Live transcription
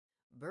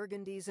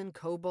burgundies and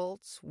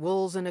cobalts,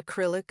 wools and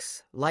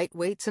acrylics,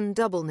 lightweights and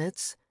double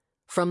knits,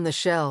 from the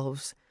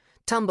shelves,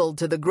 tumbled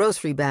to the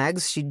grocery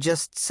bags she'd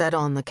just set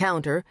on the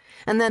counter,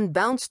 and then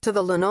bounced to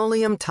the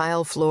linoleum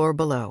tile floor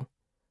below.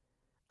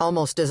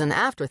 Almost as an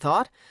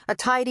afterthought, a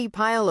tidy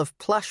pile of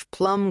plush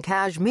plum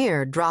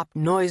cashmere dropped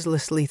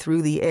noiselessly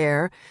through the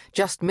air,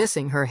 just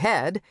missing her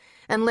head,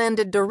 and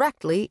landed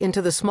directly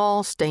into the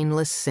small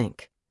stainless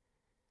sink.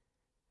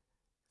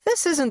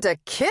 "This isn't a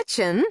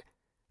kitchen,"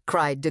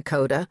 cried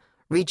Dakota,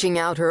 reaching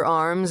out her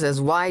arms as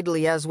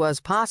widely as was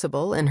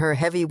possible in her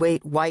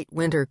heavyweight white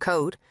winter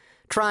coat,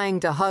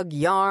 trying to hug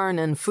yarn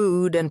and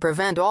food and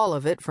prevent all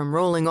of it from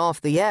rolling off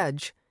the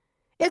edge.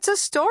 "It's a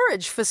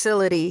storage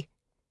facility."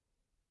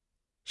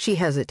 She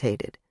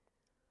hesitated.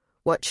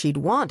 What she'd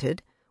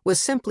wanted was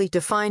simply to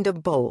find a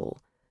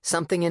bowl,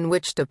 something in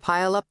which to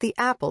pile up the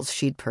apples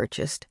she'd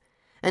purchased,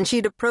 and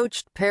she'd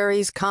approached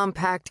Perry's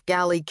compact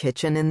galley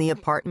kitchen in the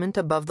apartment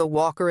above the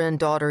Walker and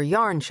Daughter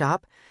yarn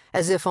shop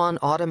as if on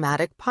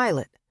automatic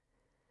pilot.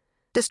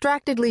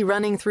 Distractedly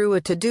running through a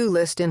to-do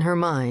list in her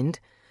mind,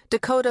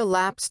 Dakota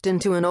lapsed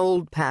into an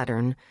old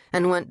pattern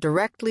and went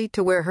directly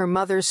to where her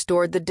mother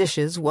stored the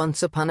dishes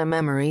once upon a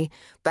memory,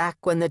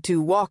 back when the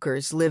two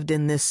Walkers lived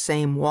in this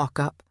same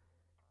walk-up.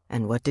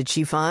 And what did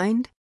she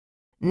find?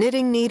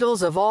 Knitting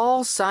needles of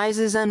all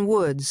sizes and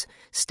woods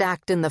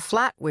stacked in the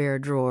flatware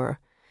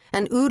drawer,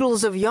 and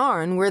oodles of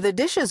yarn where the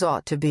dishes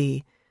ought to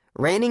be,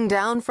 raining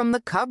down from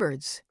the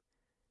cupboards.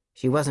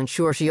 She wasn't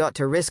sure she ought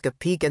to risk a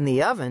peek in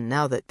the oven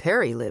now that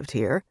Perry lived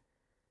here.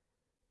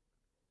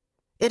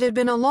 It had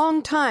been a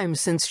long time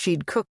since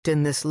she'd cooked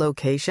in this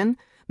location,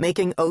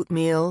 making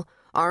oatmeal,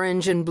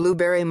 orange and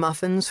blueberry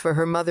muffins for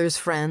her mother's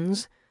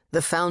friends,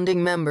 the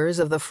founding members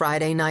of the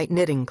Friday Night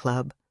Knitting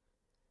Club.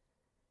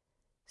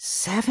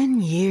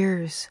 7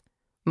 years,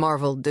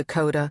 marveled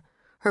Dakota,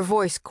 her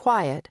voice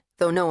quiet,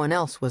 though no one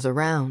else was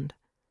around.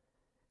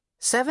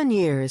 7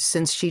 years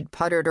since she'd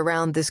puttered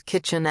around this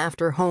kitchen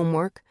after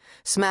homework,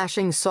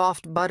 smashing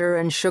soft butter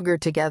and sugar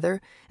together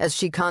as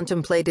she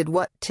contemplated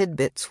what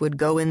tidbits would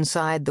go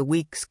inside the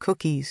week's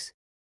cookies.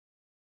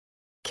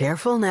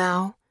 "Careful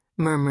now,"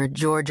 murmured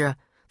Georgia,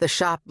 the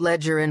shop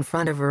ledger in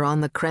front of her on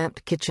the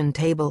cramped kitchen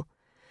table.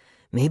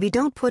 "Maybe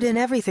don't put in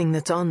everything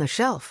that's on the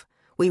shelf.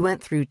 We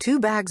went through 2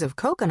 bags of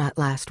coconut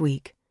last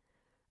week."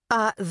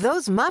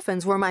 Those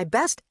muffins were my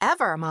best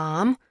ever,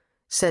 Mom,"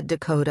 said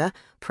Dakota,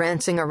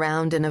 prancing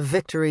around in a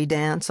victory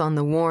dance on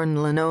the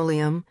worn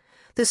linoleum.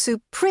 "The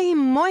supreme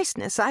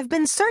moistness I've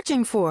been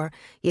searching for.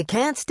 You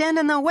can't stand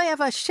in the way of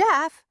a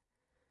chef."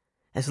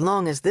 "As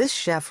long as this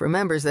chef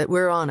remembers that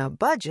we're on a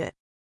budget,"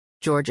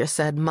 Georgia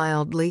said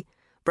mildly,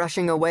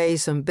 brushing away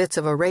some bits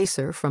of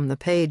eraser from the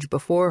page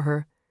before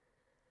her.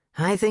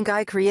 "I think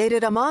I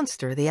created a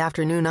monster the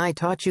afternoon I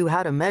taught you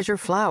how to measure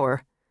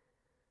flour."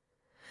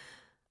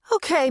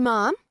 "Okay,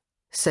 Mom,"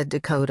 said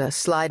Dakota,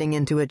 sliding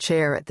into a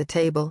chair at the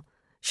table.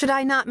 "Should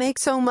I not make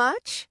so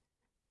much?"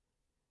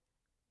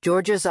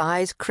 Georgia's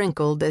eyes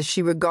crinkled as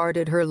she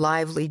regarded her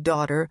lively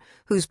daughter,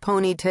 whose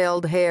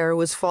ponytailed hair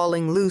was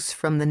falling loose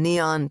from the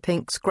neon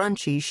pink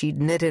scrunchie she'd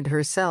knitted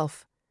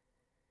herself.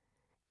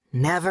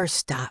 "Never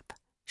stop,"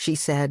 she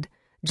said,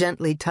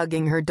 gently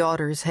tugging her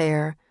daughter's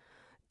hair.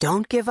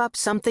 "Don't give up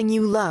something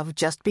you love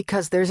just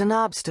because there's an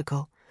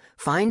obstacle.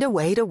 Find a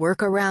way to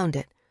work around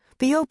it.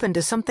 Be open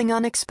to something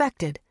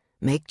unexpected.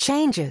 Make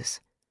changes."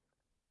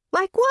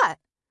 "Like what?"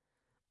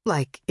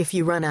 "Like if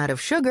you run out of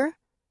sugar,"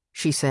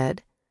 she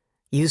said,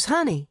 "use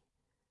honey."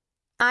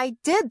 "I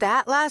did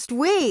that last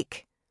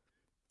week."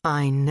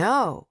 "I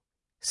know,"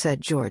 said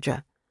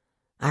Georgia.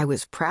 "I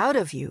was proud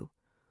of you.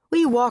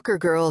 We Walker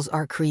girls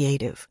are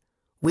creative.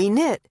 We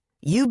knit,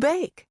 you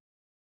bake.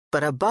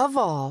 But above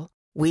all,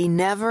 we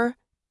never,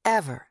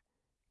 ever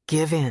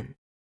give in."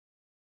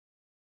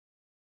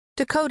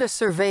 Dakota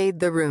surveyed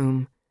the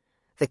room.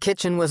 The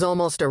kitchen was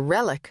almost a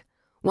relic,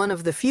 one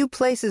of the few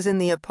places in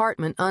the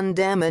apartment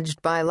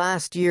undamaged by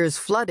last year's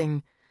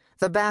flooding,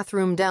 the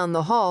bathroom down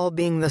the hall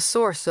being the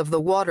source of the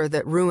water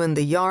that ruined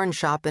the yarn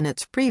shop in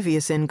its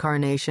previous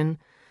incarnation,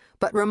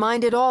 but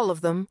reminded all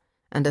of them,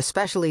 and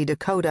especially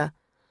Dakota,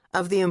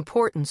 of the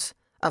importance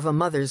of a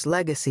mother's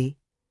legacy.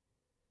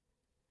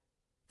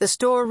 The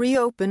store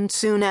reopened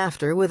soon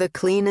after with a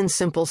clean and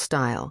simple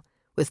style,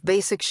 with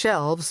basic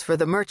shelves for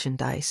the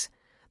merchandise,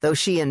 though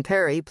she and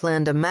Perry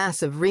planned a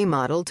massive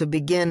remodel to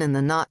begin in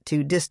the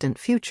not-too-distant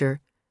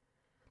future.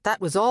 That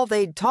was all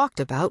they'd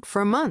talked about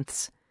for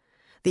months.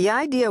 The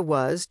idea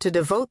was to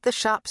devote the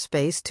shop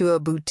space to a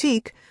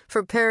boutique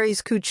for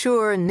Perry's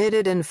couture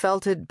knitted and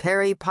felted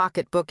Perry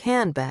pocketbook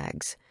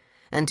handbags,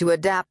 and to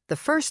adapt the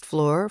first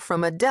floor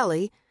from a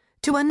deli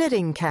to a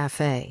knitting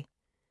cafe.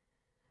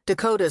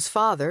 Dakota's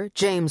father,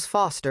 James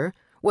Foster,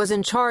 was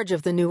in charge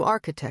of the new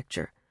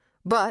architecture,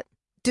 but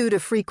due to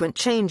frequent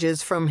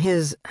changes from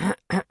his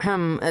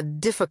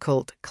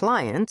difficult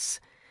clients,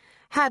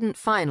 hadn't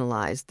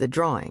finalized the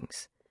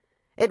drawings.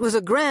 It was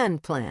a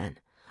grand plan,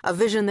 a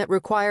vision that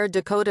required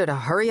Dakota to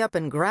hurry up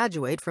and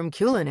graduate from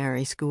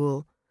culinary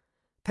school.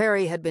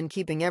 Perry had been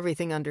keeping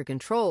everything under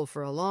control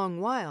for a long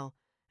while,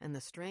 and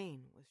the strain was